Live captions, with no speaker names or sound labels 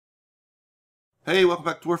Hey, welcome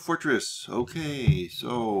back to Dwarf Fortress. Okay,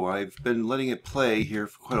 so I've been letting it play here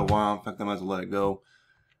for quite a while. In fact, I might as well let it go.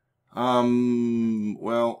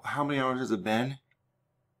 Well, how many hours has it been?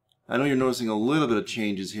 I know you're noticing a little bit of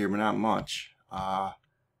changes here, but not much.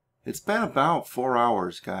 It's been about 4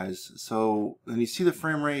 hours, guys. So, and you see the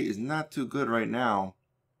frame rate is not too good right now.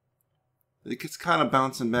 It's kind of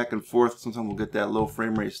bouncing back and forth. Sometimes we'll get that low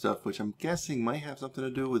frame rate stuff, which I'm guessing might have something to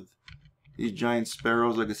do with these giant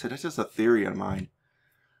sparrows. Like I said, that's just a theory on mine.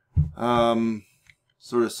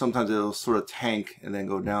 Sort of sometimes it'll sort of tank and then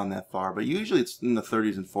go down that far, but usually it's in the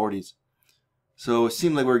 30s and 40s. So it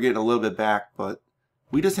seemed like we were getting a little bit back, but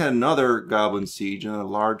we just had another goblin siege, another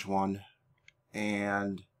large one,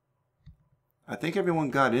 and I think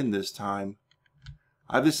everyone got in this time.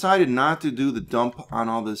 I've decided not to do the dump on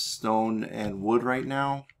all this stone and wood right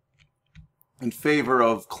now in favor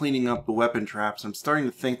of cleaning up the weapon traps. I'm starting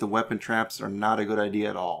to think the weapon traps are not a good idea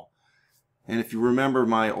at all. And if you remember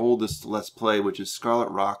my oldest Let's Play, which is Scarlet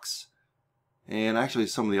Rocks, and actually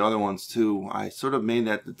some of the other ones too, I sort of made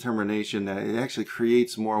that determination that it actually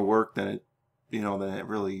creates more work than it, than it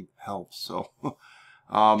really helps. So,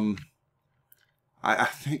 I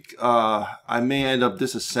think I may end up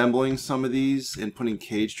disassembling some of these and putting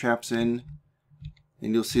cage traps in.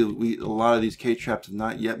 And you'll see a lot of these cage traps have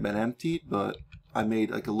not yet been emptied, but I made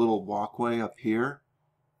like a little walkway up here.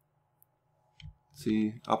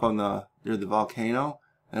 See, up on near the volcano,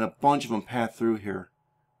 and a bunch of them path through here.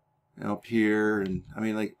 And up here, and I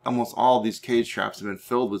mean, like almost all of these cage traps have been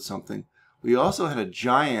filled with something. We also had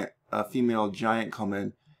a female giant come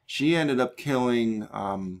in. She ended up killing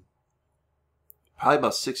probably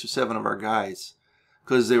about 6 or 7 of our guys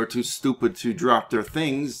because they were too stupid to drop their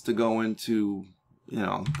things to go into,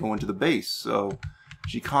 go into the base. So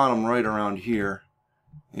she caught them right around here,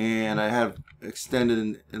 and I have extended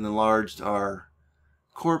and enlarged our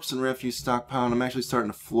corpse and refuse stockpile. And I'm actually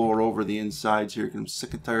starting to floor over the insides here because I'm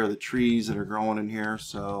sick and tired of the trees that are growing in here.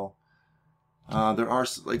 So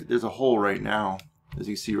there's a hole right now, as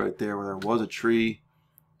you see right there, where there was a tree.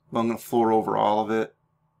 But I'm going to floor over all of it.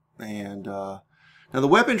 And now the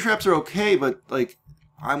weapon traps are okay, but like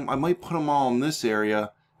I might put them all in this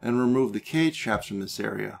area and remove the cage traps from this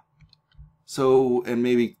area. So, and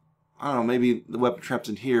maybe, I don't know, maybe the weapon traps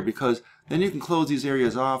in here, because then you can close these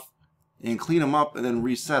areas off and clean them up and then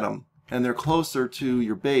reset them. And they're closer to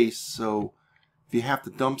your base, so if you have to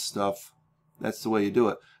dump stuff, that's the way you do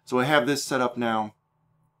it. So I have this set up now,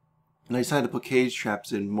 and I decided to put cage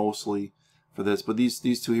traps in mostly for this, but these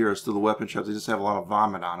two here are still the weapon traps. They just have a lot of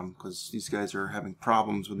vomit on them because these guys are having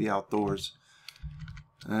problems with the outdoors.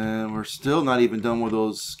 And we're still not even done with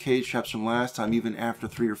those cage traps from last time, even after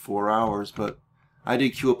 3 or 4 hours, but I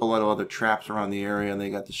did queue up a lot of other traps around the area and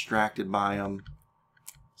they got distracted by them.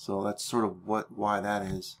 So that's sort of why that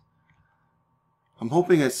is. I'm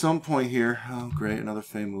hoping at some point here, oh great, another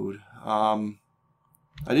Fey mood. I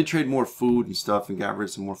did trade more food and stuff and got rid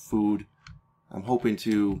of some more food. I'm hoping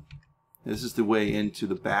to, this is the way into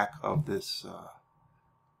the back of this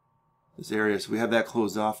this area. So we have that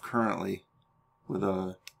closed off currently with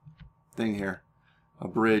a thing here, a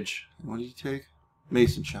bridge. What did you take?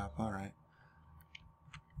 Mason shop, alright.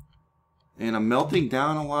 And I'm melting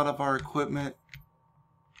down a lot of our equipment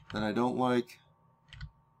that I don't like,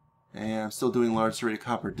 and I'm still doing large serrated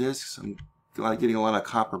copper discs. I'm getting a lot of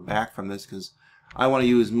copper back from this because I want to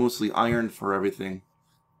use mostly iron for everything.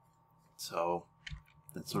 So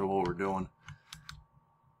that's sort of what we're doing.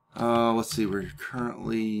 Let's see, we're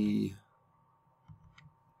currently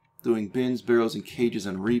doing bins, barrels, and cages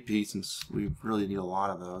and repeats, and we really need a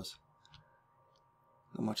lot of those.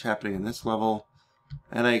 Not much happening in this level.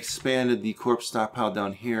 And I expanded the corpse stockpile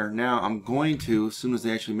down here. Now I'm going to, as soon as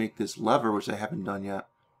they actually make this lever, which I haven't done yet,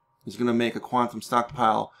 is going to make a quantum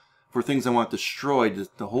stockpile for things I want destroyed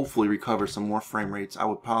to hopefully recover some more frame rates. I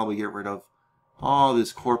would probably get rid of all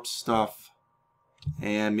this corpse stuff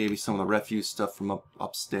and maybe some of the refuse stuff from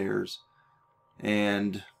upstairs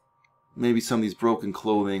and maybe some of these broken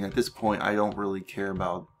clothing. At this point, I don't really care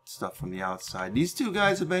about stuff from the outside. These two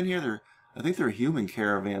guys have been here. I think they're human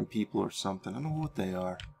caravan people or something. I don't know what they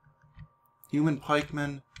are. Human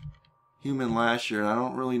pikemen, human lasher, and I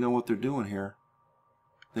don't really know what they're doing here.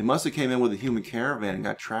 They must have came in with a human caravan and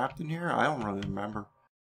got trapped in here. I don't really remember.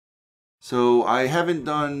 So I haven't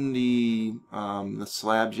done the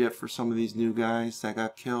slabs yet for some of these new guys that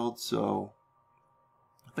got killed. So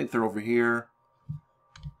I think they're over here.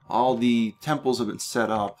 All the temples have been set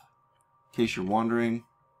up, in case you're wondering.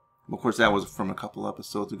 Of course, that was from a couple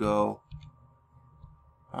episodes ago.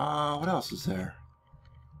 What else is there?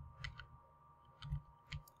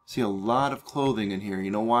 See a lot of clothing in here.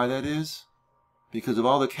 You know why that is? because of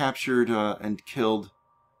all the captured and killed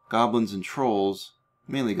goblins and trolls,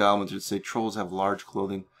 mainly goblins, I should say. Trolls have large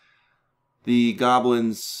clothing. The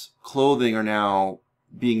goblins' clothing are now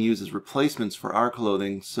being used as replacements for our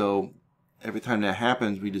clothing, so every time that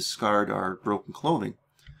happens, we discard our broken clothing.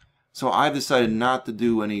 So I've decided not to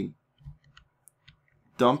do any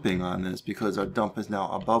dumping on this because our dump is now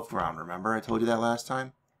above ground. Remember I told you that last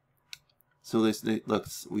time? So look,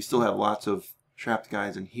 we still have lots of trapped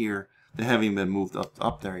guys in here that haven't even been moved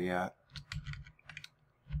up there yet.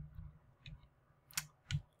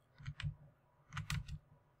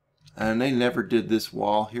 And they never did this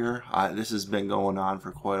wall here. This has been going on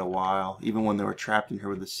for quite a while, even when they were trapped in here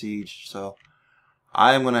with the siege. So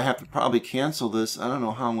I am going to have to probably cancel this. I don't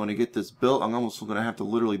know how I'm going to get this built. I'm almost going to have to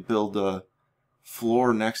literally build a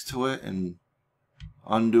floor next to it and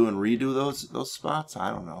undo and redo those spots. I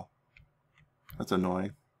don't know. That's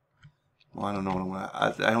annoying. Well, I don't know.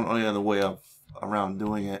 I don't know any other way around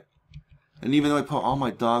doing it. And even though I put all my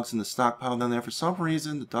dogs in the stockpile down there, for some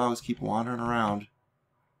reason the dogs keep wandering around.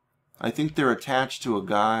 I think they're attached to a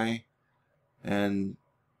guy, and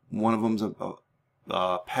one of them's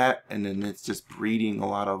a pet, and then it's just breeding a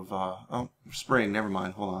lot of... oh, spring, never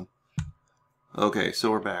mind, hold on. Okay, so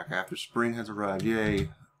we're back after spring has arrived, yay.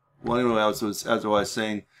 Well, anyway, as I was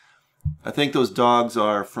saying, I think those dogs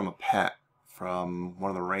are from a pet, from one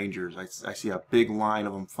of the rangers. I see a big line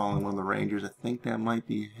of them following one of the rangers. I think that might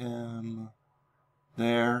be him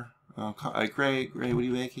there. Great, what are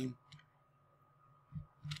you making?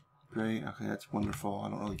 Great, okay, that's wonderful. I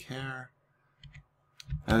don't really care.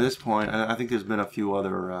 At this point, I think there's been a few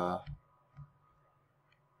other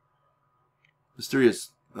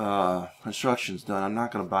mysterious constructions done. I'm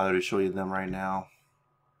not going to bother to show you them right now.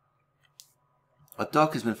 A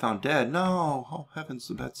duck has been found dead. No! Oh, heavens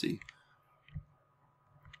to Betsy.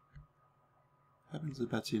 Heavens to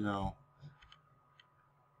Betsy, no.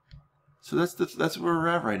 So that's where we're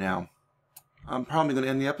at right now. I'm probably going to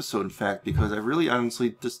end the episode, in fact, because I really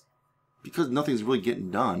honestly just... because nothing's really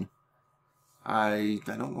getting done, I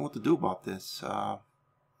don't know what to do about this. Like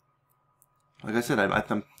I said,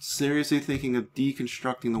 I'm seriously thinking of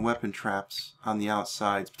deconstructing the weapon traps on the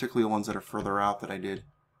outsides, particularly the ones that are further out that I did.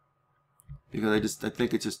 Because I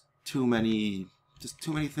think it's just too many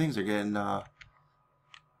things are getting,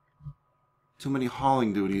 too many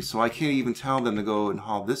hauling duties, so I can't even tell them to go and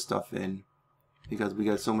haul this stuff in, because we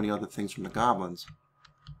got so many other things from the goblins.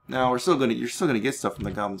 Now you're still gonna get stuff from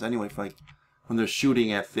the goblins anyway, for like when they're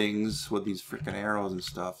shooting at things with these freaking arrows and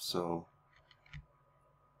stuff. So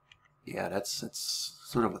yeah, that's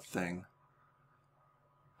sort of a thing.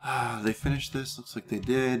 They finished this. Looks like they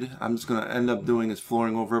did. I'm just gonna end up doing is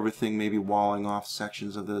flooring over everything, maybe walling off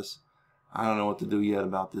sections of this. I don't know what to do yet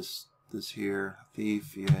about this here.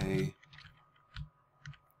 Thief, yay.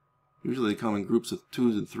 Usually they come in groups of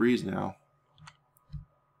 2s and 3s now.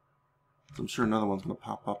 So I'm sure another one's going to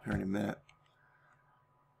pop up here in a minute.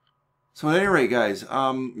 So at any rate, guys,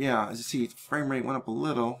 yeah, as you see, frame rate went up a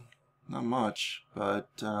little. Not much, but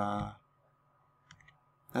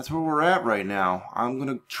that's where we're at right now. I'm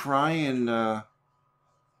going to try and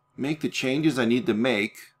make the changes I need to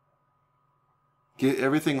make. Get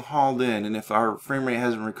everything hauled in, and if our frame rate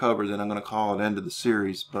hasn't recovered, then I'm going to call it end of the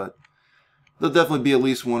series. But there'll definitely be at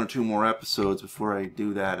least 1 or 2 more episodes before I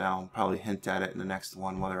do that. I'll probably hint at it in the next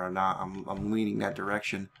one, whether or not I'm leaning that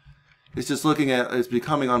direction. It's just it's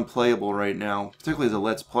becoming unplayable right now, particularly as a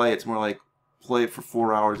Let's Play. It's more like play it for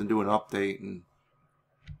 4 hours and do an update, and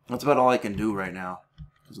that's about all I can do right now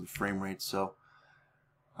because of the frame rate. So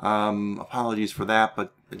apologies for that,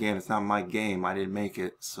 but again, it's not my game. I didn't make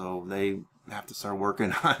it, so they have to start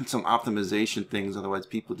working on some optimization things, otherwise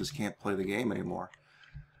people just can't play the game anymore.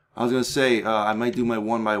 I was going to say, I might do my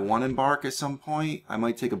 1x1 embark at some point. I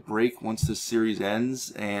might take a break once this series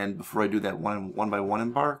ends, and before I do that 1x1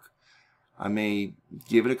 embark, I may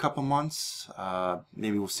give it a couple months.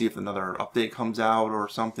 Maybe we'll see if another update comes out or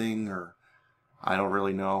something, or I don't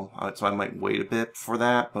really know. So I might wait a bit for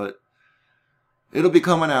that, but it'll be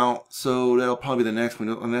coming out, so that'll probably be the next one.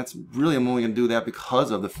 And that's really, I'm only going to do that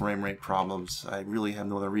because of the frame rate problems. I really have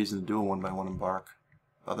no other reason to do a 1x1 embark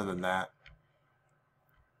other than that.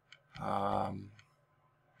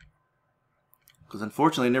 Because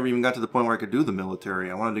unfortunately I never even got to the point where I could do the military.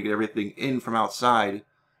 I wanted to get everything in from outside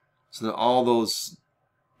so that all those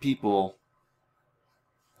people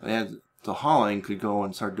that had the hauling could go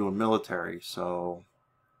and start doing military. So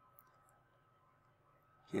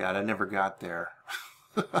yeah, that never got there.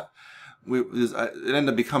 It ended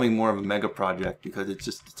up becoming more of a mega project because it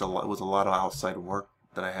was a lot of outside work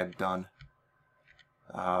that I had done.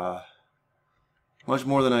 Much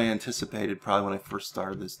more than I anticipated probably when I first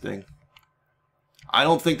started this thing. I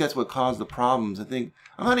don't think that's what caused the problems. I'm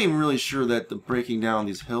not even really sure that the breaking down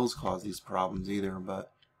these hills caused these problems either,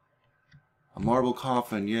 but a marble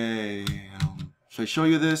coffin, yay. Should I show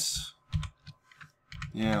you this?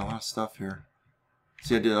 Yeah, a lot of stuff here.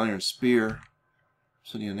 See, I did iron spear.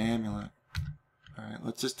 So I need an amulet. Alright,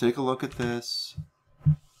 let's just take a look at this.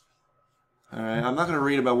 Alright, I'm not going to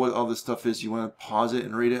read about what all this stuff is. You want to pause it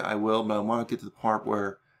and read it? I will, but I want to get to the part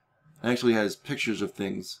where it actually has pictures of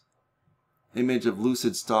things. Image of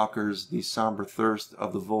lucid stalkers, the somber thirst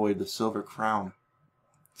of the void, the silver crown.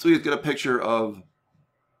 So you get a picture of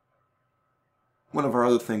one of our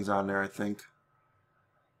other things on there, I think.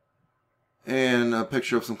 And a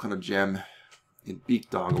picture of some kind of gem in beak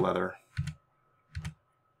dog leather.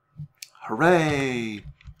 Hooray!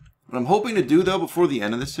 What I'm hoping to do, though, before the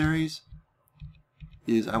end of the series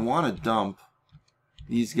is I want to dump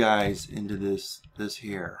these guys into this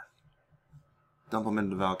here. Dump them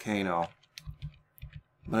into the volcano.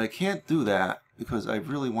 But I can't do that because I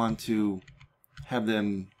really want to have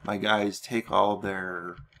them, my guys, take all of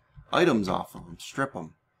their items off of them, strip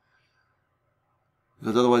them.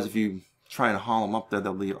 Because otherwise, if you try and haul them up there,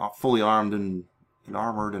 they'll be fully armed and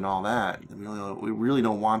armored and all that. We really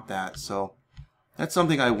don't want that. So that's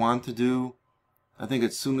something I want to do. I think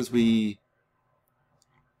as soon as we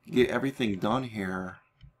get everything done here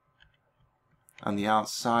on the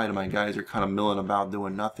outside, and my guys are kind of milling about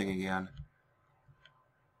doing nothing again,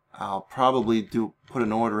 I'll probably put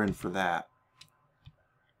an order in for that.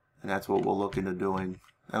 And that's what we'll look into doing.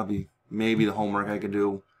 That'll be maybe the homework I can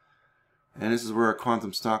do. And this is where our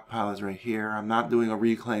quantum stockpile is right here. I'm not doing a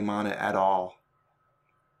reclaim on it at all,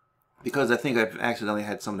 because I think I've accidentally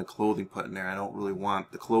had some of the clothing put in there. I don't really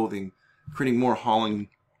want the clothing creating more hauling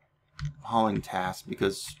tasks,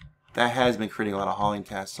 because that has been creating a lot of hauling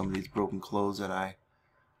tasks, some of these broken clothes that I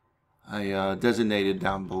designated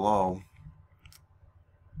down below.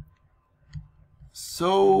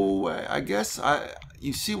 So I guess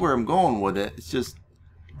you see where I'm going with it. It's just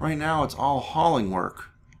right now it's all hauling work.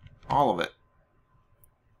 All of it.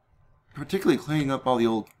 Particularly cleaning up all the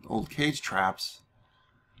old cage traps.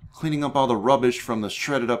 Cleaning up all the rubbish from the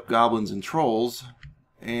shredded up goblins and trolls.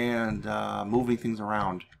 And moving things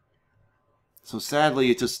around. So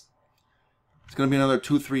sadly, it's going to be another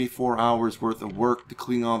 2, 3, 4 hours worth of work to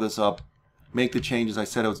clean all this up. Make the changes I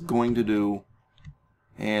said I was going to do.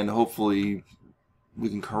 And hopefully we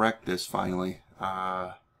can correct this finally.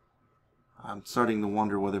 I'm starting to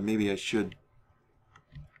wonder whether maybe I should...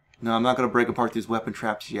 No, I'm not going to break apart these weapon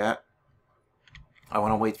traps yet. I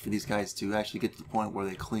want to wait for these guys to actually get to the point where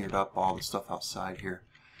they cleared up all the stuff outside here.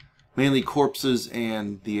 Mainly corpses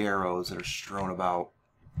and the arrows that are strewn about.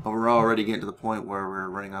 But we're already getting to the point where we're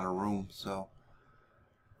running out of room, so...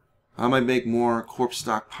 I might make more corpse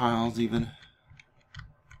stockpiles even.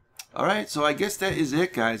 Alright, so I guess that is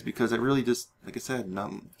it, guys, because I really just, like I said,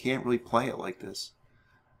 can't really play it like this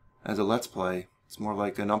as a Let's Play. It's more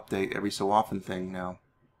like an update every so often thing now.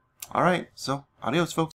 Alright, so adios, folks.